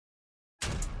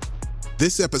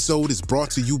This episode is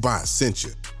brought to you by Essentia.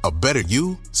 A better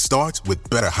you starts with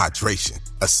better hydration.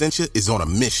 Essentia is on a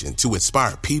mission to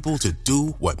inspire people to do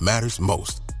what matters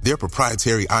most. Their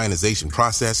proprietary ionization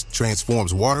process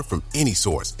transforms water from any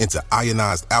source into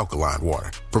ionized alkaline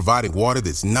water, providing water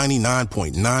that's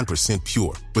 99.9%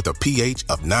 pure with a pH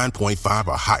of 9.5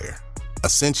 or higher.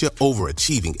 Essentia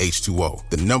overachieving H2O,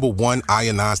 the #1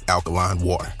 ionized alkaline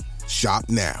water. Shop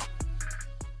now.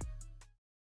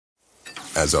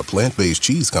 As a plant-based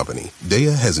cheese company,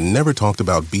 Daiya has never talked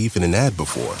about beef in an ad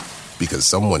before because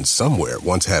someone somewhere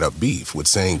once had a beef with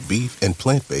saying beef and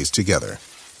plant-based together.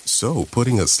 So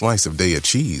putting a slice of Daiya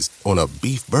cheese on a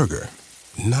beef burger,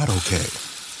 not okay.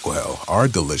 Well, our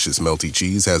delicious melty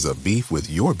cheese has a beef with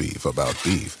your beef about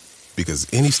beef because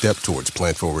any step towards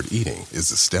plant-forward eating is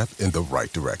a step in the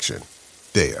right direction.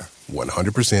 Daiya,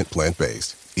 100%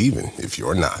 plant-based, even if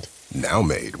you're not. Now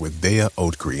made with Daiya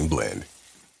Oat Cream Blend.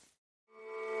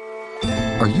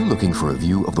 Are you looking for a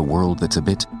view of the world that's a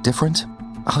bit different?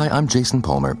 Hi, I'm Jason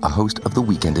Palmer, a host of The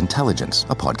Weekend Intelligence,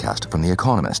 a podcast from The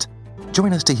Economist.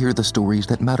 Join us to hear the stories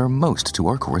that matter most to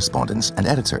our correspondents and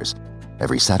editors.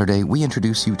 Every Saturday, we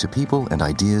introduce you to people and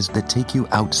ideas that take you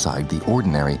outside the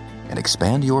ordinary and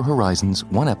expand your horizons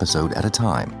one episode at a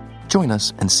time. Join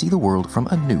us and see the world from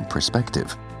a new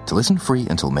perspective. To listen free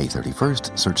until May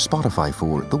 31st, search Spotify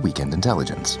for The Weekend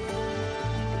Intelligence.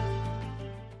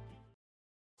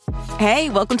 Hey,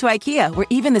 welcome to IKEA, where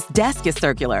even this desk is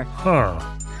circular. Huh.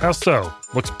 How so?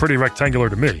 Looks pretty rectangular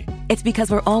to me. It's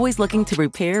because we're always looking to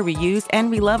repair, reuse,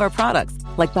 and relove our products,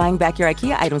 like buying back your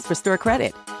IKEA items for store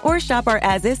credit. Or shop our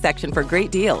as-is section for great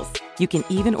deals. You can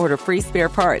even order free spare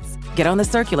parts. Get on the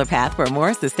circular path for a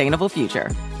more sustainable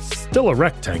future. Still a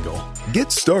rectangle.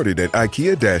 Get started at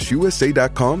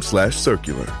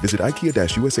IKEA-USA.com/circular. Visit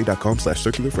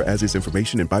IKEA-USA.com/circular for as-is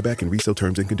information and buyback and resale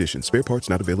terms and conditions. Spare parts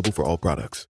not available for all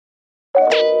products.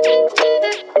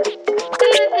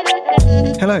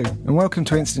 Hello, and welcome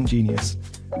to Instant Genius,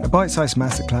 a bite-sized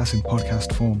masterclass in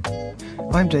podcast form.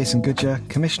 I'm Jason Goodyer,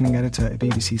 commissioning editor at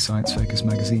BBC Science Focus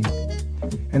magazine.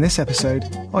 In this episode,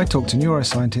 I talk to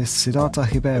neuroscientist Sidarta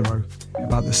Ribeiro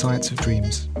about the science of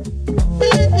dreams.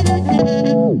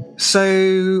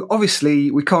 So,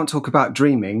 obviously, we can't talk about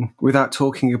dreaming without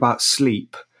talking about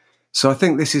sleep. So I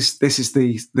think this is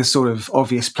the sort of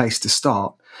obvious place to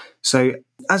start. So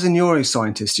as a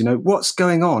neuroscientist, what's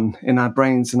going on in our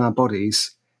brains and our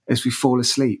bodies as we fall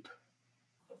asleep?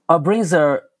 Our brains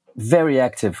are very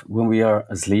active when we are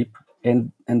asleep,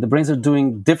 and the brains are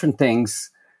doing different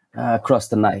things across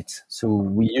the night. So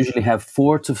we usually have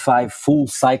 4 to 5 full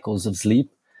cycles of sleep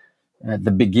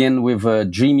that begin with a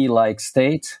dreamy-like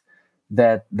state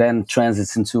that then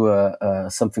transits into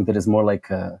something that is more like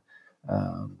a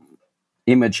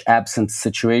image-absent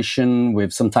situation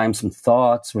with sometimes some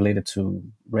thoughts related to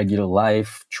regular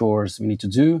life, chores we need to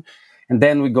do. And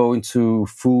then we go into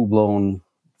full-blown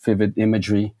vivid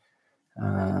imagery.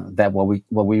 That what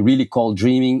we really call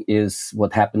dreaming is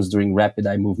what happens during rapid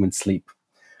eye movement sleep.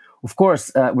 Of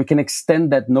course, we can extend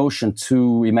that notion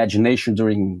to imagination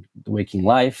during the waking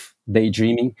life,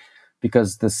 daydreaming,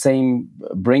 because the same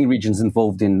brain regions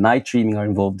involved in night dreaming are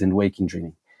involved in waking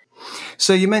dreaming.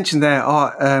 So you mentioned there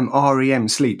REM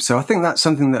sleep. So I think that's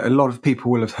something that a lot of people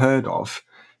will have heard of,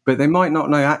 but they might not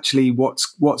know actually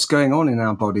what's going on in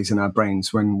our bodies and our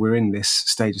brains when we're in this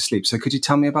stage of sleep. So could you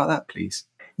tell me about that, please?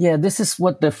 Yeah, this is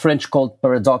what the French called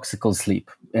paradoxical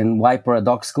sleep. And why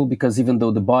paradoxical? Because even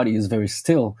though the body is very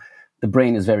still, the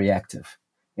brain is very active.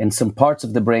 And some parts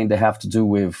of the brain that have to do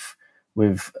with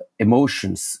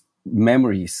emotions,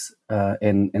 memories,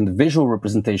 and the visual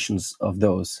representations of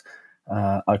those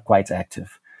are quite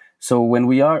active. So when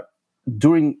we are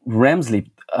during REM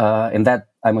sleep, and that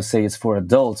I must say is for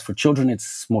adults, for children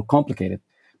it's more complicated.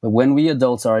 But when we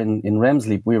adults are in REM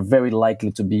sleep, we're very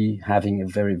likely to be having a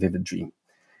very vivid dream.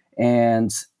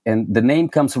 And the name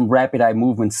comes from rapid eye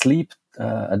movement sleep,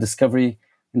 a discovery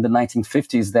in the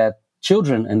 1950s that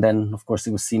children, and then of course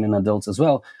it was seen in adults as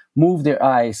well, move their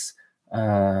eyes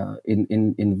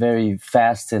in very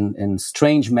fast and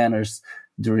strange manners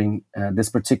during this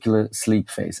particular sleep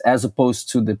phase, as opposed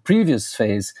to the previous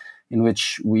phase in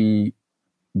which we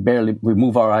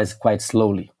move our eyes quite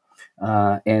slowly.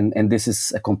 And this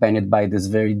is accompanied by this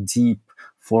very deep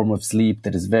form of sleep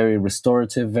that is very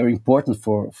restorative, very important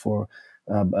for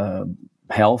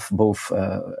health, both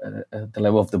at the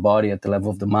level of the body, at the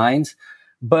level of the mind.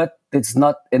 But it's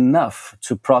not enough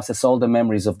to process all the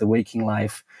memories of the waking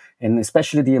life, and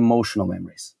especially the emotional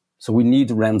memories. So we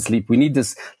need REM sleep. We need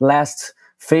this last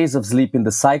phase of sleep in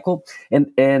the cycle.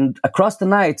 And across the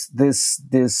night, this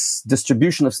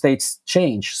distribution of states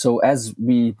change. So as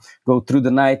we go through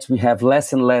the night, we have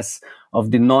less and less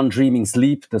of the non-dreaming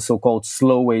sleep, the so-called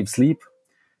slow wave sleep,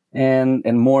 and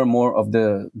more of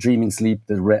the dreaming sleep,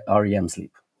 the REM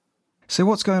sleep. So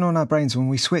what's going on in our brains when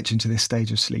we switch into this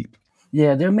stage of sleep?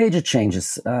 Yeah, there are major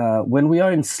changes. When we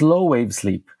are in slow wave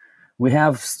sleep, we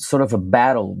have sort of a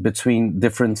battle between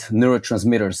different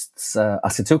neurotransmitters.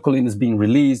 Acetylcholine is being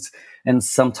released, and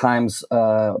sometimes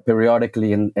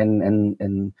periodically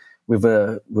and with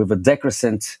a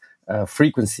decrescent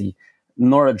frequency,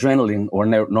 noradrenaline or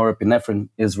norepinephrine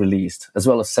is released, as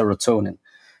well as serotonin.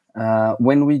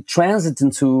 When we transit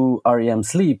into REM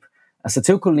sleep,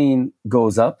 acetylcholine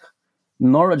goes up,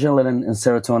 noradrenaline and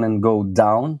serotonin go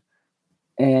down,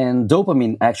 and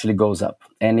dopamine actually goes up.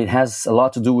 And it has a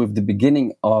lot to do with the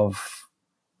beginning of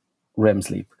REM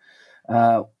sleep.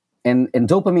 And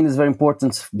dopamine is very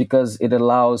important because it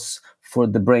allows for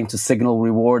the brain to signal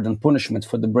reward and punishment,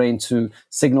 for the brain to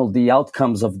signal the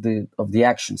outcomes of the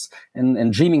actions.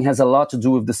 And dreaming has a lot to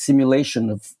do with the simulation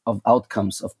of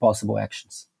outcomes of possible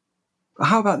actions.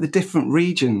 How about the different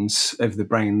regions of the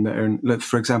brain that are in,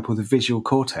 for example, the visual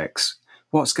cortex?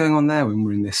 What's going on there when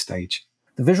we're in this stage?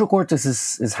 The visual cortex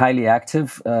is highly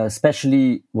active,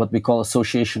 especially what we call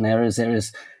association areas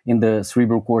in the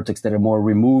cerebral cortex that are more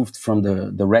removed from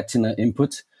the retina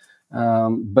input.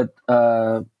 But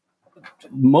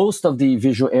most of the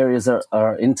visual areas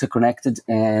are interconnected,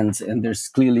 and there's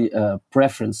clearly a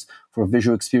preference for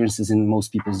visual experiences in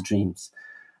most people's dreams.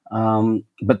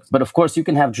 But of course, you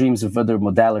can have dreams of other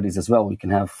modalities as well. You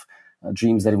can have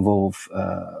dreams that involve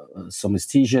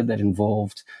somesthesia,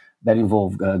 that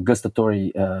involve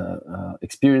gustatory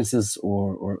experiences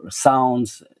or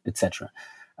sounds, etc.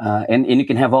 And you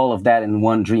can have all of that in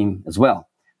one dream as well.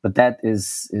 But that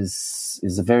is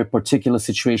a very particular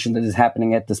situation that is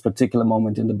happening at this particular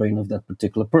moment in the brain of that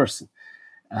particular person.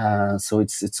 So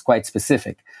it's quite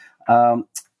specific.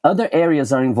 Other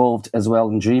areas are involved as well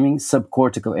in dreaming,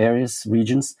 subcortical areas,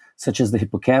 regions, such as the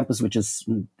hippocampus, which is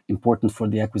important for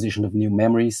the acquisition of new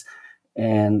memories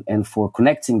and for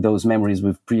connecting those memories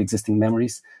with pre-existing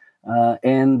memories,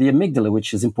 and the amygdala,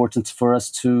 which is important for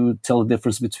us to tell the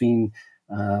difference between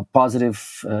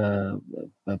positive,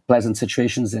 pleasant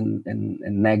situations and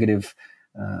negative,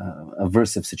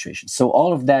 aversive situations. So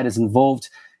all of that is involved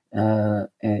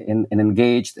and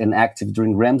engaged and active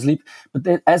during REM sleep.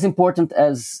 But as important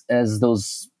as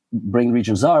those brain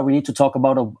regions are, we need to talk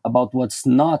about what's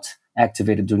not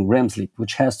activated during REM sleep,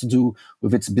 which has to do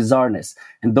with its bizarreness.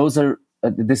 And those are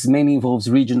this mainly involves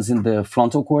regions in the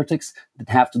frontal cortex that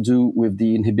have to do with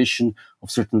the inhibition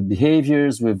of certain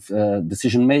behaviors, with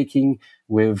decision making,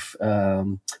 with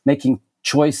making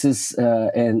choices,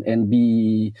 and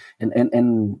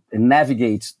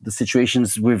navigate the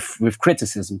situations with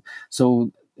criticism.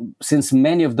 So, since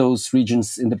many of those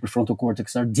regions in the prefrontal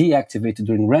cortex are deactivated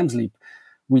during REM sleep,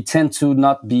 we tend to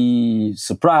not be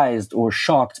surprised or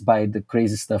shocked by the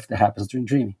crazy stuff that happens during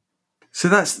dreaming. So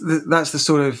that's the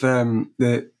sort of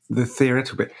the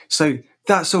theoretical bit. So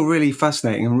that's all really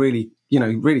fascinating and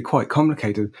really quite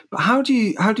complicated. But how do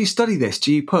you study this?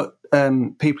 Do you put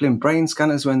people in brain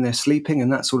scanners when they're sleeping and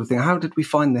that sort of thing? How did we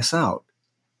find this out?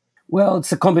 Well,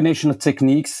 it's a combination of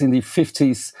techniques. In the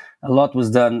 50s, a lot was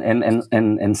done,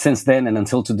 and since then and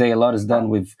until today, a lot is done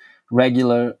with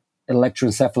regular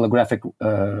electroencephalographic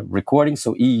recording.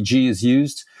 So EEG is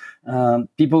used.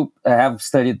 People have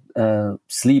studied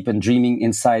sleep and dreaming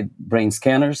inside brain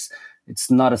scanners. It's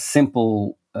not a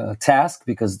simple task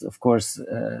because, of course,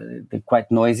 they're quite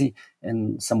noisy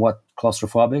and somewhat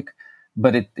claustrophobic.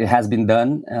 But it has been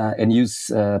done and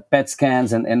use PET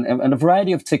scans and a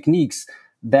variety of techniques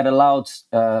that allowed,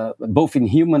 both in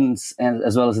humans and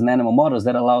as well as in animal models,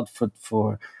 that allowed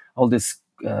for all this,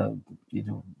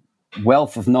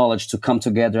 wealth of knowledge to come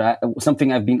together.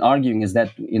 Something I've been arguing is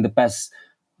that in the past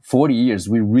 40 years,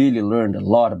 we really learned a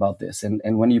lot about this.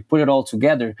 And when you put it all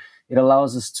together, it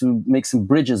allows us to make some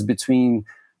bridges between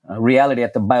reality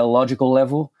at the biological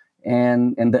level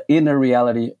and the inner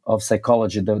reality of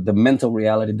psychology, the mental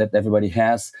reality that everybody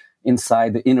has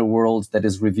inside the inner world that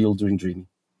is revealed during dreaming.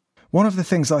 One of the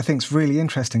things that I think is really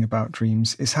interesting about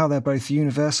dreams is how they're both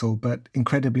universal but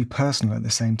incredibly personal at the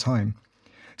same time.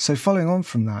 So following on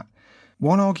from that,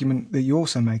 one argument that you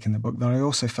also make in the book that I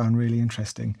also found really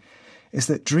interesting is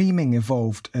that dreaming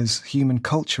evolved as human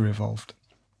culture evolved.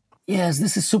 Yes,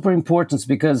 this is super important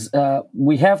because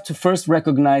we have to first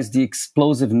recognize the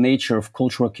explosive nature of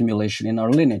cultural accumulation in our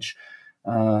lineage.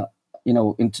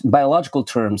 In biological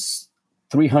terms,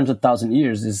 300,000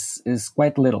 years is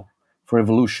quite little for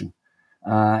evolution.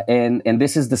 And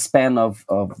this is the span of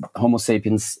Homo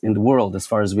sapiens in the world, as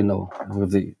far as we know,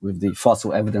 with the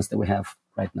fossil evidence that we have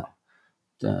right now.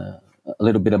 A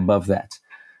little bit above that.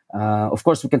 Of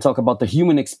course, we can talk about the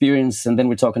human experience, and then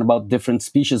we're talking about different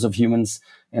species of humans,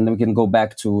 and then we can go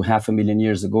back to 500,000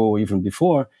 years ago or even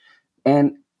before.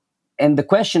 And the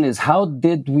question is, how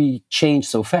did we change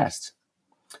so fast?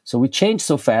 So we changed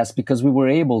so fast because we were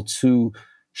able to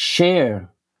share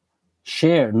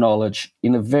knowledge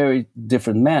in a very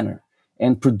different manner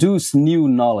and produce new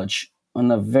knowledge on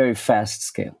a very fast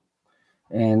scale.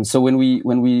 And so when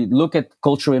we look at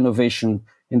cultural innovation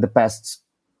in the past,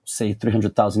 say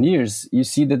 300,000 years, you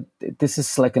see that this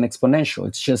is like an exponential.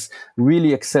 It's just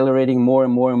really accelerating more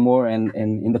and more and more. And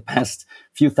in the past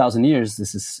few thousand years,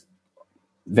 this is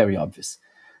very obvious.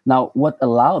 Now, what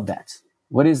allowed that?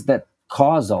 What is that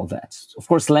caused all that? Of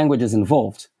course, language is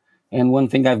involved. And one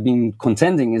thing I've been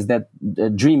contending is that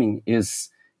dreaming is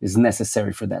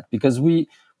necessary for that, because we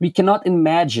cannot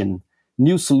imagine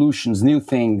new solutions, new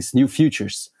things, new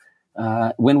futures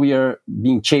when we are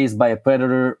being chased by a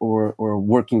predator or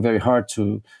working very hard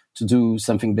to do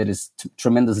something that is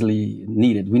tremendously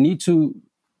needed. We need to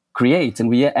create, and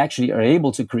we actually are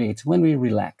able to create when we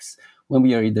relax, when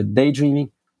we are either daydreaming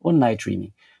or night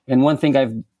dreaming. And one thing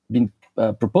I've been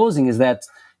proposing is that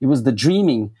it was the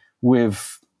dreaming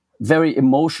with very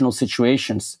emotional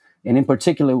situations, and in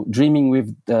particular, dreaming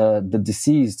with the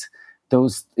deceased,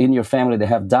 those in your family that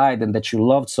have died and that you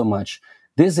loved so much.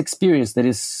 This experience that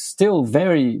is still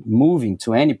very moving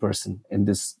to any person in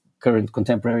this current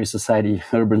contemporary society,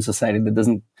 urban society that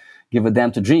doesn't give a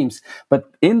damn to dreams. But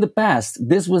in the past,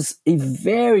 this was a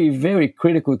very, very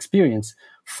critical experience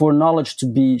for knowledge to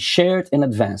be shared and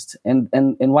advanced. And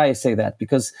why I say that?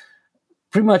 Because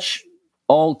pretty much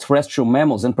all terrestrial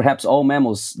mammals, and perhaps all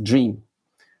mammals, dream.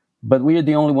 But we are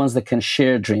the only ones that can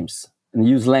share dreams and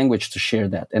use language to share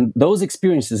that. And those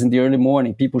experiences in the early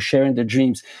morning, people sharing their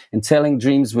dreams and telling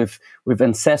dreams with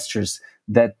ancestors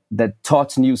that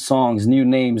taught new songs, new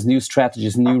names, new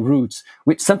strategies, new routes,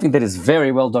 which something that is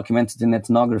very well documented in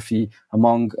ethnography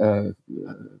among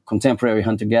contemporary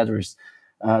hunter-gatherers.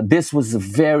 This was a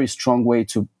very strong way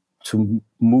to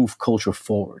move culture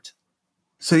forward.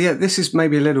 So yeah, this is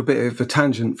maybe a little bit of a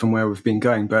tangent from where we've been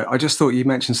going, but I just thought you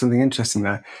mentioned something interesting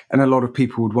there, and a lot of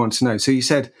people would want to know. So you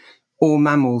said all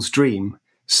mammals dream.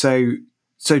 So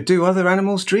do other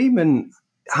animals dream, and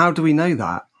how do we know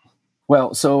that?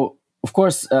 Well, so of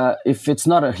course, if it's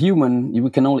not a human, we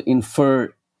can only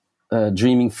infer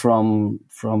dreaming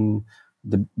from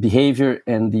the behavior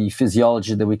and the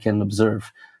physiology that we can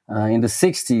observe. In the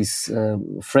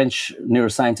 60s, French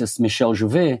neuroscientist Michel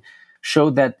Jouvet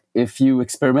showed that if you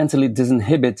experimentally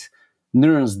disinhibit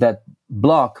neurons that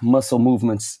block muscle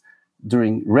movements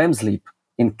during REM sleep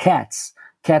in cats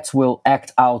will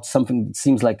act out something that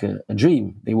seems like a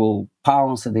dream. They will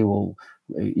pounce and they will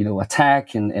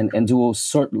attack and do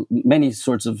many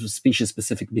sorts of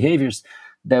species-specific behaviors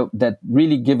that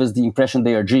really give us the impression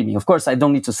they are dreaming. Of course, I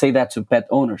don't need to say that to pet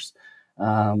owners,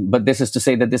 but this is to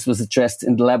say that this was addressed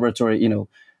in the laboratory,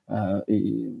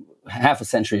 half a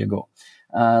century ago.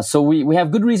 So we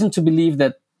have good reason to believe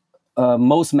that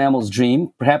most mammals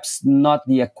dream, perhaps not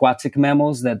the aquatic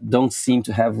mammals that don't seem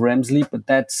to have REM sleep, but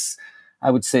that's, I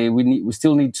would say, we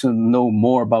still need to know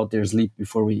more about their sleep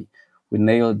before we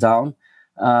nail it down.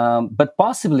 But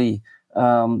possibly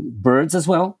birds as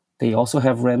well, they also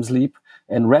have REM sleep,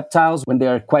 and reptiles when they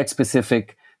are quite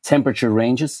specific temperature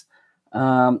ranges.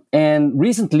 And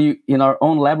recently in our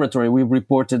own laboratory, we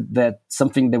reported that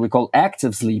something that we call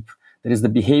active sleep, that is the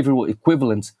behavioral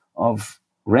equivalent of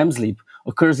REM sleep,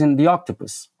 occurs in the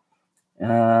octopus.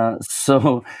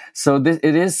 So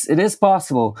it is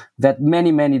possible that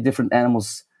many different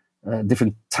animals,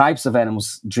 different types of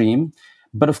animals dream.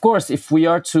 But of course, if we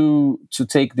are to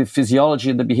take the physiology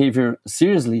and the behavior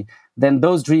seriously, then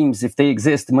those dreams, if they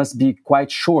exist, must be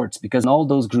quite short, because in all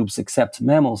those groups except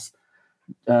mammals,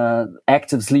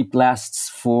 active sleep lasts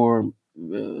for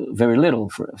very little,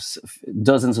 for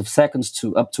dozens of seconds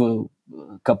to up to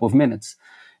a couple of minutes.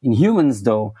 In humans,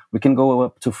 though, we can go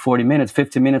up to 40 minutes,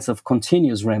 50 minutes of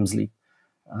continuous REM sleep,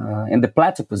 and the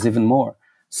platypus even more.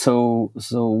 So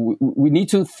we need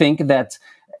to think that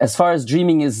as far as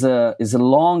dreaming is a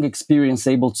long experience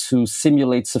able to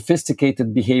simulate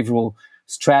sophisticated behavioral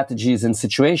strategies and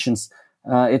situations,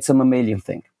 it's a mammalian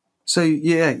thing. So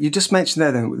yeah, you just mentioned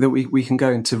there then that we can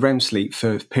go into REM sleep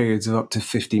for periods of up to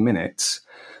 50 minutes.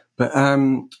 But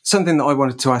something that I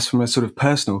wanted to ask from a sort of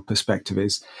personal perspective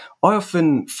is, I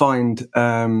often find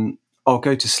I'll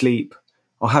go to sleep,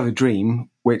 I'll have a dream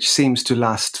which seems to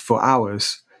last for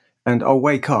hours, and I'll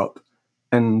wake up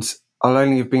and I'll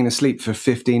only have been asleep for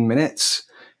 15 minutes.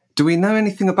 Do we know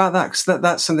anything about that? Because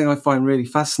that's something I find really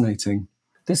fascinating.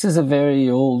 This is a very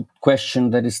old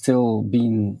question that is still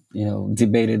being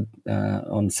debated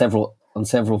on several on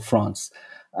several fronts.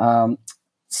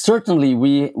 Certainly,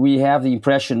 we have the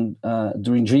impression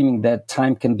during dreaming that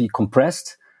time can be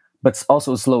compressed, but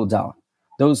also slowed down.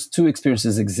 Those two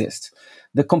experiences exist.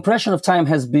 The compression of time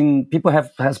has been people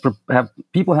have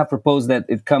proposed that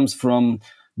it comes from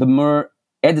the mere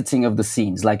editing of the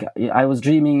scenes. Like I was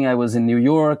dreaming, I was in New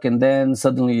York, and then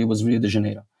suddenly it was Rio de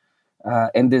Janeiro,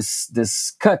 and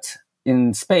this cut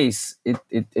in space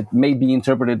it may be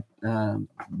interpreted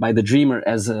by the dreamer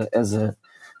as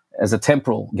a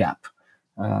temporal gap.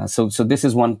 So this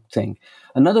is one thing.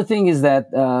 Another thing is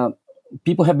that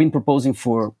people have been proposing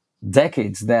for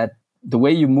decades that the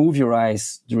way you move your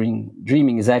eyes during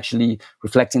dreaming is actually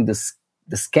reflecting the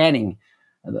scanning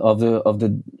of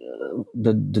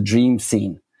the dream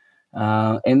scene.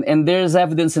 And there's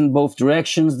evidence in both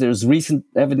directions. There's recent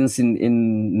evidence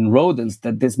in rodents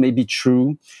that this may be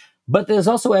true, but there's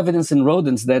also evidence in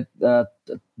rodents that the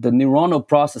neuronal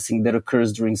processing that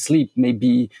occurs during sleep may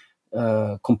be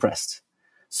compressed.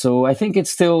 So I think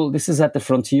this is at the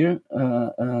frontier,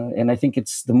 and I think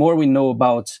it's the more we know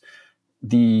about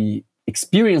the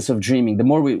experience of dreaming, the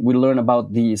more we learn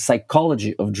about the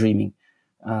psychology of dreaming.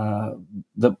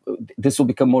 This will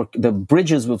become more. The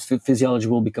bridges with physiology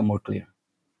will become more clear.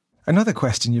 Another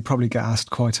question you probably get asked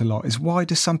quite a lot is, why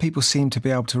do some people seem to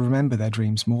be able to remember their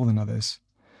dreams more than others?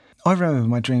 I remember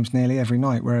my dreams nearly every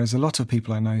night, whereas a lot of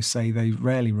people I know say they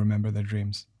rarely remember their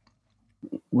dreams.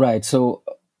 Right. So,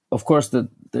 of course,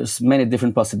 there's many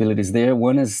different possibilities there.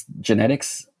 One is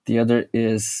genetics. The other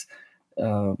is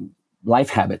life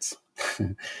habits.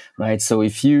 Right. So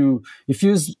do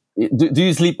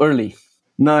you sleep early?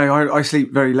 No, I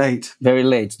sleep very late. Very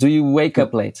late. Do you wake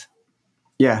up late?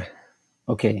 Yeah.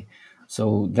 Okay.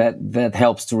 So that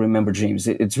helps to remember dreams.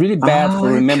 It's really bad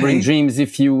for remembering dreams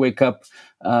if you wake up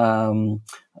on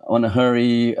a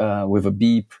hurry with a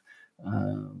beep.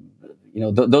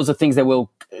 Those are things that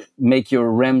will make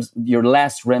your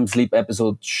last REM sleep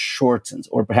episode shortened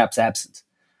or perhaps absent.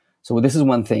 So this is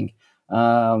one thing.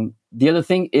 The other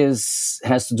thing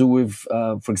has to do with,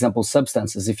 for example,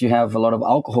 substances. If you have a lot of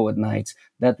alcohol at night,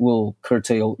 that will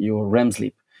curtail your REM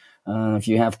sleep. If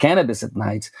you have cannabis at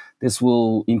night, this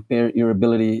will impair your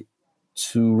ability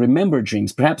to remember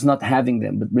dreams, perhaps not having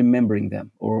them, but remembering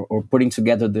them or putting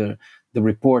together the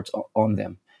report on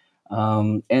them.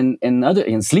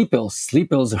 And sleep pills. Sleep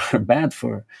pills are bad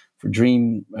for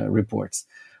dream reports.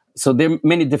 So there are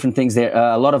many different things there.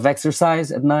 A lot of exercise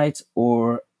at night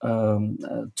or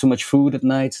too much food at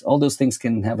night. All those things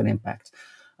can have an impact.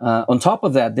 On top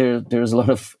of that, there's a lot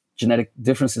of genetic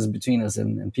differences between us,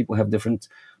 and people have different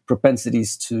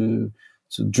propensities to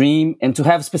dream and to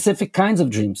have specific kinds of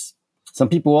dreams. Some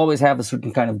people always have a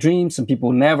certain kind of dream. Some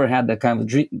people never had that kind of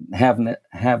dream.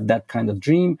 Have that kind of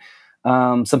dream.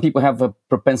 Some people have a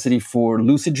propensity for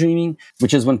lucid dreaming,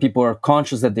 which is when people are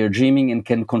conscious that they're dreaming and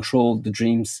can control the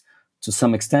dreams to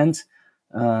some extent,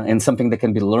 and something that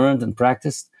can be learned and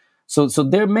practiced. So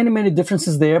there are many, many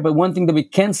differences there. But one thing that we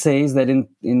can say is that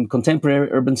in contemporary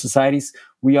urban societies,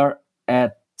 we are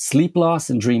at sleep loss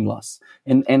and dream loss.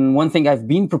 And one thing I've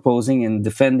been proposing and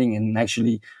defending and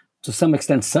actually to some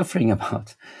extent suffering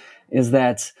about is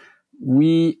that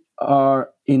we are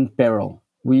in peril.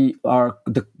 We are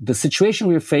the situation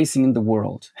we're facing in the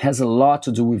world has a lot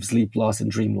to do with sleep loss and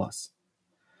dream loss.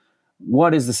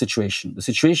 What is the situation? The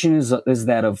situation is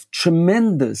that of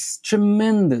tremendous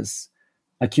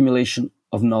accumulation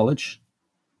of knowledge,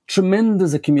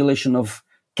 tremendous accumulation of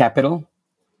capital,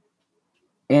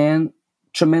 and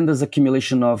tremendous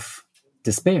accumulation of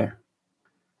despair.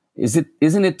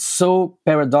 Isn't it so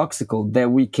paradoxical that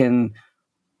we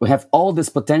have all this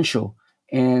potential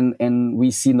and we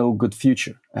see no good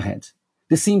future ahead?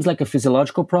 This seems like a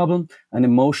physiological problem, an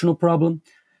emotional problem,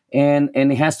 and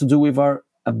it has to do with our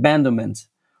abandonment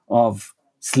of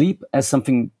sleep as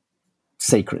something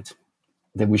sacred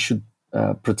that we should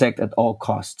protect at all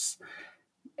costs.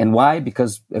 And why?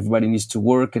 Because everybody needs to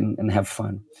work and have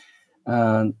fun.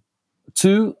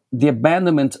 Two, the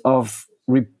abandonment of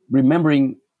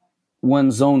remembering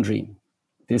one's own dream.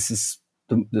 This is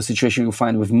the situation you'll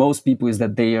find with most people, is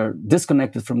that they are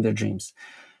disconnected from their dreams.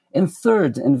 And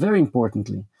third, and very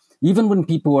importantly, even when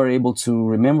people are able to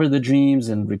remember the dreams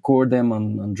and record them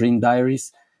on dream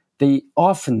diaries, they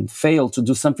often fail to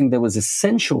do something that was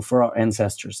essential for our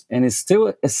ancestors and is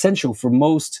still essential for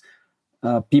most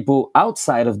people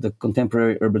outside of the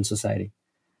contemporary urban society,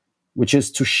 which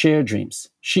is to share dreams.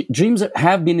 Dreams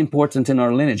have been important in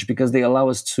our lineage because they allow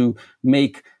us to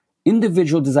make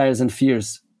individual desires and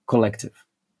fears collective.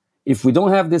 If we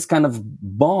don't have this kind of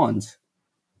bond,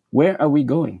 where are we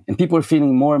going? And people are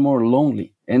feeling more and more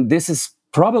lonely. And this is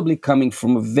probably coming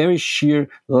from a very sheer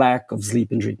lack of sleep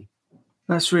and dreaming.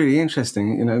 That's really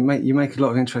interesting. You make a lot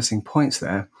of interesting points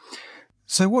there.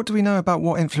 So what do we know about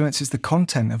what influences the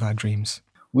content of our dreams?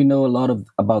 We know a lot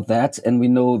about that, and we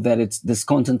know that this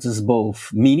content is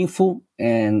both meaningful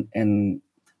and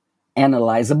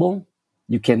analyzable.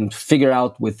 You can figure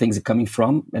out where things are coming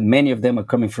from, and many of them are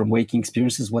coming from waking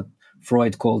experiences, what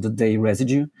Freud called the day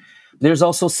residue. There's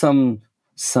also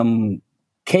some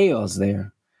chaos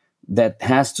there that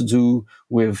has to do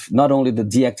with not only the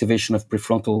deactivation of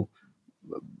prefrontal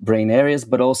brain areas,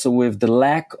 but also with the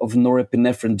lack of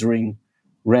norepinephrine during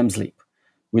REM sleep,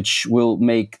 which will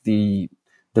make the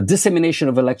dissemination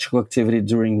of electrical activity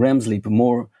during REM sleep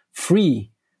more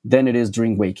free than it is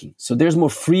during waking. So there's more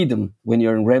freedom when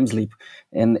you're in REM sleep,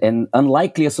 and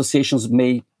unlikely associations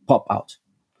may pop out.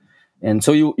 And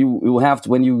so you have to,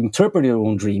 when you interpret your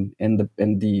own dream, and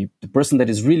the person that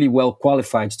is really well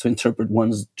qualified to interpret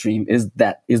one's dream is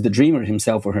the dreamer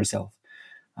himself or herself.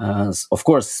 Of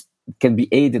course, it can be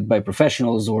aided by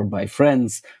professionals or by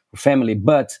friends or family,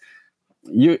 but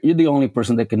you're the only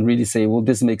person that can really say, well,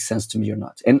 this makes sense to me or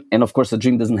not. And of course, a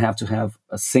dream doesn't have to have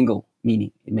a single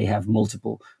meaning. It may have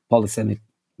multiple polysemic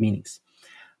meanings.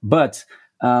 But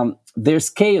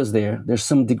there's chaos there. There's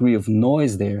some degree of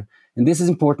noise there. And this is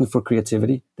important for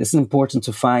creativity. This is important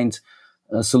to find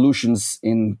solutions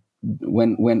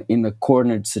when in a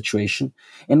cornered situation.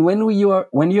 And when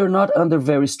you're not under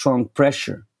very strong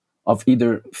pressure of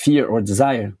either fear or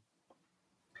desire,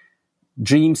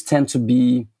 dreams tend to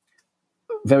be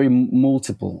very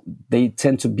multiple. They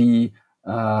tend to be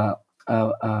a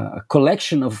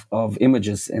collection of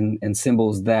images and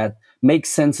symbols that make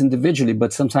sense individually,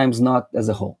 but sometimes not as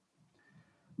a whole.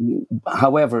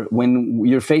 However, when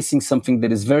you're facing something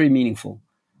that is very meaningful,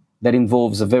 that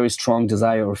involves a very strong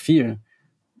desire or fear,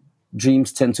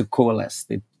 dreams tend to coalesce.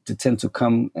 They tend to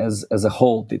come as a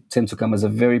whole. They tend to come as a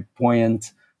very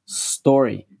poignant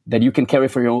story that you can carry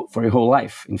for your whole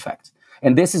life, in fact.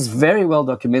 And this is very well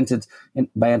documented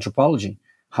by anthropology,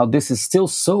 how this is still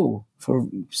so for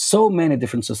so many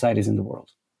different societies in the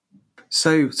world.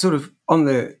 So sort of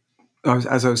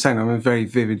as I was saying, I'm a very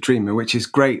vivid dreamer, which is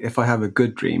great if I have a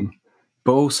good dream.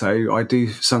 But also I do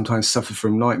sometimes suffer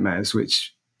from nightmares,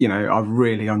 which, are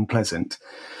really unpleasant.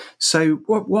 So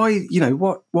why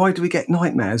do we get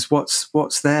nightmares?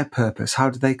 What's their purpose? How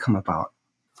do they come about?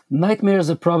 Nightmares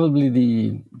are probably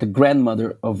the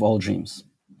grandmother of all dreams.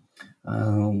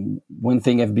 One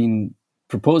thing I've been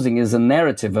proposing is a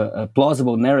narrative, a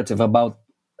plausible narrative about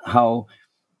how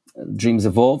dreams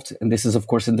evolved. And this is, of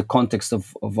course, in the context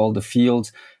of all the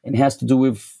fields. And it has to do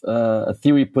with a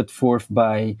theory put forth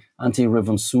by Antti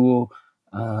Revonsuo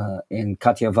and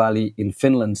Katja Vali in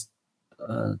Finland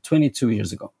 22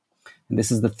 years ago. And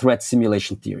this is the threat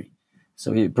simulation theory.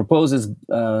 So he proposes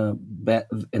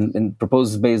and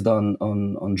proposes based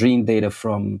on dream data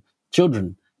from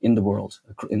children in the world,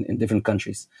 in different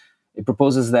countries. It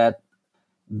proposes that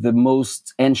the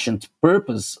most ancient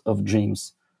purpose of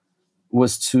dreams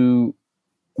was to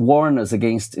warn us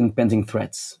against impending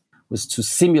threats, was to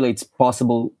simulate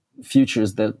possible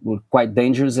futures that were quite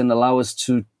dangerous and allow us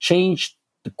to change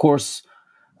the course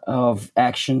of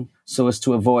action so as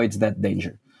to avoid that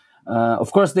danger.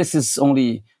 Of course, this is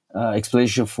only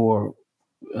explanation for,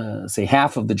 say,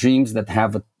 half of the dreams that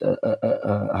have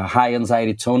a high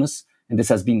anxiety tonus, and this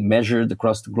has been measured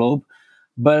across the globe.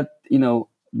 But,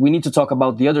 we need to talk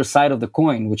about the other side of the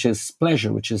coin, which is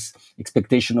pleasure, which is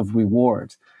expectation of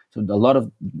reward. So a lot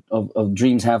of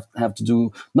dreams have to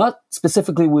do not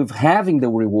specifically with having the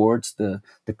rewards. The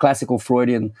classical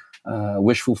Freudian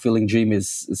wish-fulfilling dream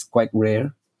is quite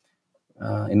rare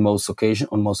on most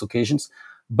occasions,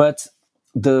 but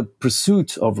the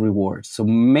pursuit of reward. So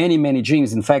many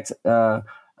dreams, in fact, a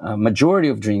majority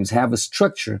of dreams have a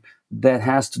structure that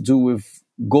has to do with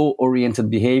goal-oriented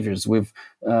behaviors, with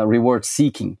reward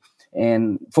seeking.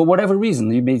 And for whatever reason,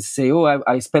 you may say,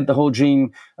 I spent the whole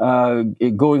dream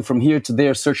going from here to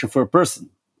there searching for a person.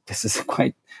 This is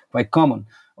quite common.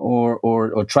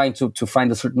 Or trying to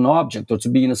find a certain object or to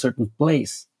be in a certain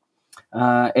place.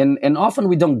 And often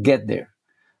we don't get there.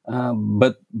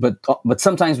 But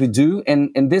sometimes we do.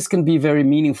 And this can be very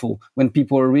meaningful when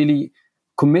people are really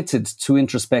committed to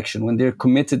introspection, when they're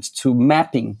committed to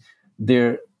mapping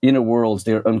their inner worlds,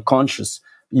 their unconscious,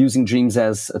 using dreams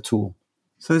as a tool.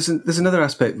 So there's another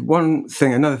aspect.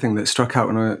 Another thing that struck out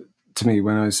to me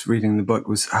when I was reading the book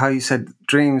was how you said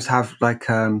dreams have like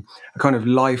a kind of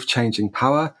life-changing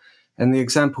power. And the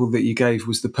example that you gave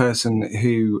was the person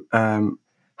who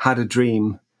had a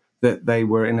dream that they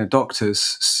were in a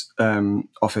doctor's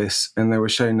office and they were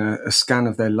shown a scan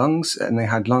of their lungs and they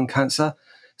had lung cancer.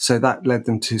 So that led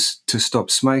them to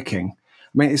stop smoking.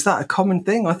 I mean, is that a common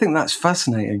thing? I think that's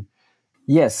fascinating.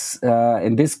 Yes,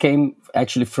 and this came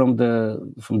actually from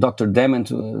Dr.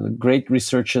 Dement, a great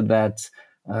researcher that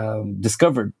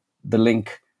discovered the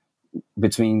link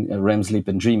between REM sleep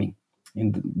and dreaming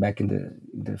back in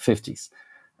the 50s.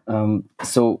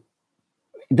 So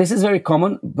this is very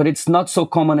common, but it's not so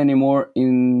common anymore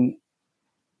in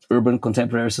urban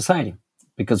contemporary society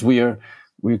because we're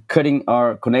cutting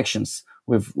our connections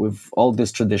with all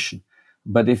this tradition.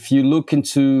 But if you look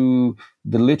into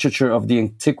the literature of the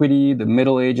antiquity, the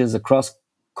Middle Ages, across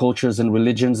cultures and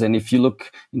religions, and if you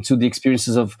look into the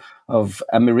experiences of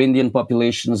Amerindian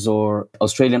populations or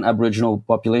Australian Aboriginal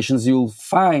populations, you'll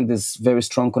find this very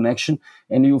strong connection,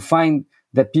 and you'll find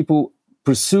that people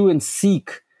pursue and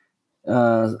seek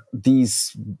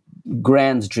these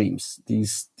grand dreams,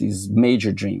 these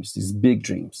major dreams, these big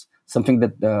dreams. Something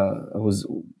that was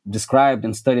described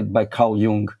and studied by Carl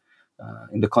Jung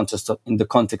in the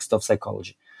context of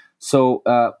psychology. So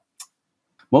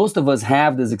most of us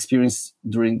have this experience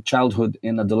during childhood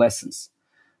and adolescence,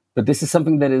 but this is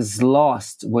something that is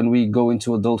lost when we go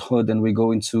into adulthood and we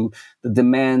go into the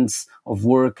demands of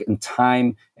work and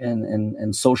time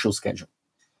and social schedule.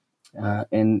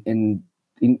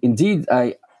 Indeed,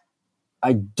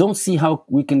 I don't see how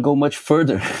we can go much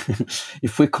further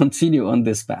if we continue on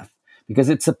this path, because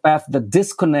it's a path that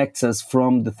disconnects us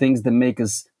from the things that make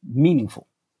us meaningful.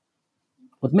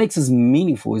 What makes us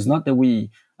meaningful is not that we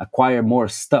acquire more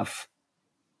stuff.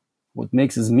 What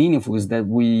makes us meaningful is that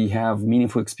we have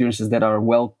meaningful experiences that are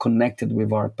well connected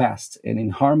with our past and in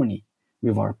harmony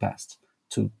with our past,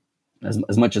 to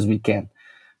as much as we can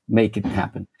make it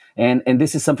happen. And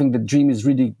this is something that Dream is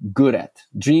really good at.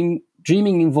 Dreaming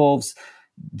involves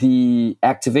the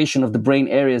activation of the brain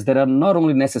areas that are not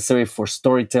only necessary for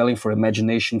storytelling, for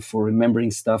imagination, for remembering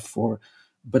stuff,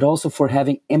 but also for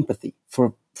having empathy,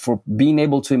 for being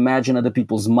able to imagine other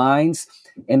people's minds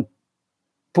and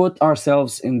put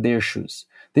ourselves in their shoes.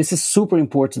 This is super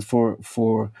important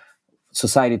for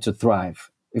society to thrive.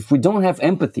 If we don't have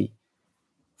empathy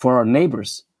for our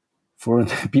neighbors, for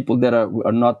people that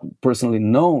are not personally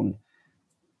known,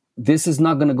 this is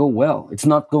not going to go well. It's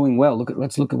not going well.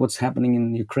 Let's look at what's happening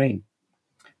in Ukraine.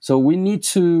 So we need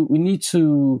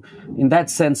to, in that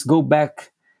sense, go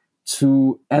back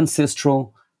to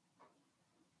ancestral,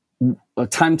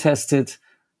 time-tested,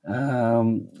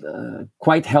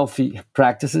 quite healthy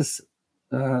practices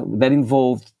that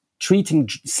involved treating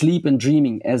sleep and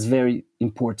dreaming as very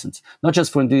important, not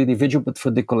just for the individual, but for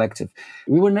the collective.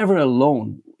 We were never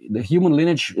alone. The human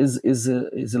lineage is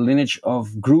a lineage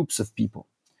of groups of people.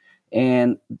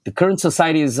 And the current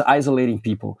society is isolating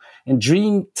people. And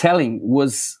dream telling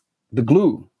was the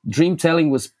glue. Dream telling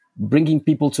was bringing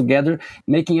people together,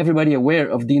 making everybody aware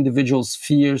of the individual's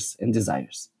fears and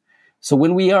desires. So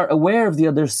when we are aware of the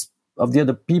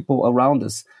other people around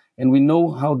us, and we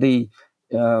know how they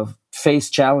face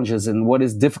challenges and what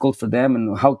is difficult for them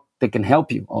and how they can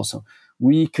help you also,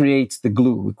 we create the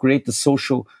glue. We create the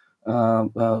social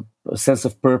sense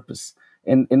of purpose.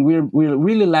 And we're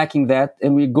really lacking that,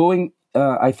 and we're going,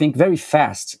 I think, very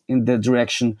fast in the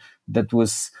direction that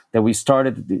we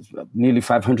started nearly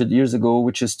 500 years ago,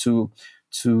 which is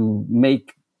to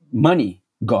make money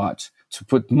God, to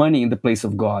put money in the place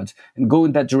of God, and go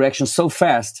in that direction so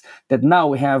fast that now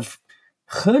we have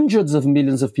hundreds of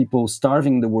millions of people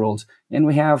starving in the world, and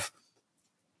we have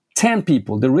 10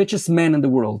 people, the richest men in the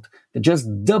world, that just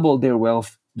doubled their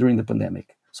wealth during the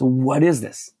pandemic. So what is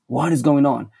this? What is going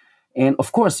on? And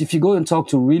of course, if you go and talk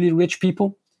to really rich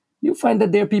people, you'll find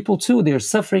that they're people too. They're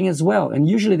suffering as well. And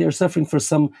usually they're suffering for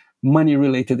some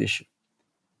money-related issue.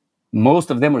 Most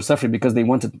of them are suffering because they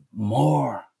wanted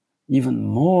more, even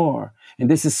more. And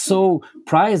this is so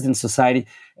prized in society.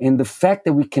 And the fact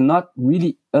that we cannot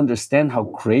really understand how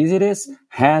crazy it is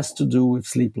has to do with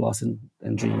sleep loss and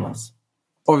dream loss.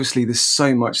 Obviously, there's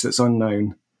so much that's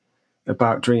unknown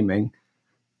about dreaming.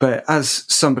 But as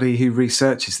somebody who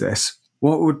researches this,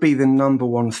 what would be the number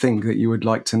one thing that you would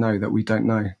like to know that we don't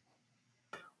know?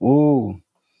 Oh,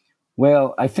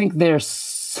 well, I think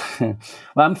there's... well,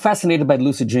 I'm fascinated by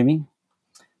lucid dreaming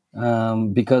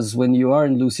because when you are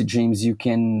in lucid dreams, you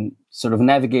can sort of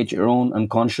navigate your own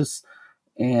unconscious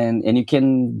and you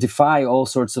can defy all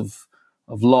sorts of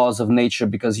laws of nature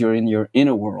because you're in your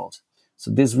inner world. So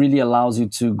this really allows you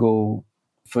to go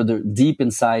further deep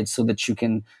inside so that you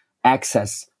can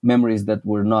access memories that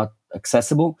were not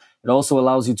accessible. It also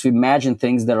allows you to imagine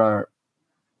things that are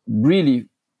really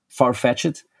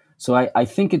far-fetched. So I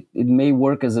think it may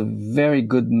work as a very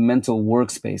good mental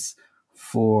workspace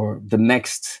for the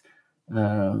next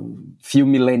few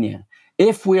millennia.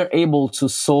 If we are able to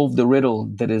solve the riddle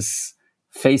that is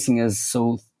facing us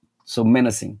so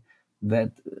menacing,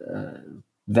 that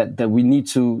that we need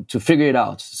to figure it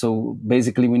out. So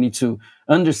basically, we need to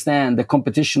understand that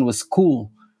competition was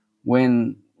cool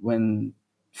when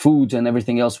food and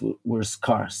everything else were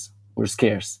scarce.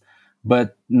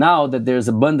 But now that there's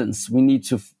abundance, we need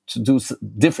to do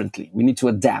differently. We need to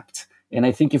adapt. And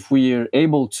I think if we are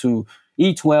able to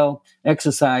eat well,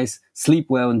 exercise, sleep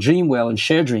well, and dream well, and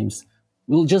share dreams,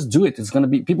 we'll just do it. It's going to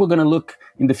be, people are going to look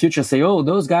in the future and say, oh,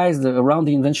 those guys around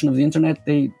the invention of the internet,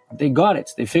 they got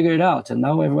it. They figured it out. And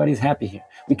now everybody's happy here.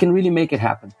 We can really make it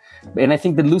happen. And I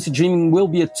think that lucid dreaming will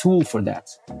be a tool for that.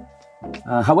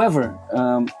 However,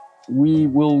 we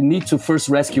will need to first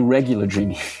rescue regular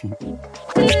dreaming.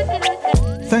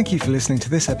 Thank you for listening to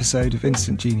this episode of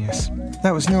Instant Genius.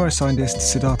 That was neuroscientist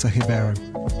Sidarta Ribeiro.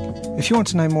 If you want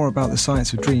to know more about the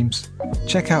science of dreams,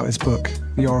 check out his book,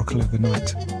 The Oracle of the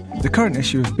Night. The current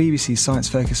issue of BBC's Science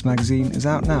Focus magazine is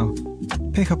out now.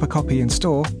 Pick up a copy in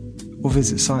store or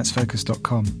visit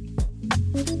sciencefocus.com.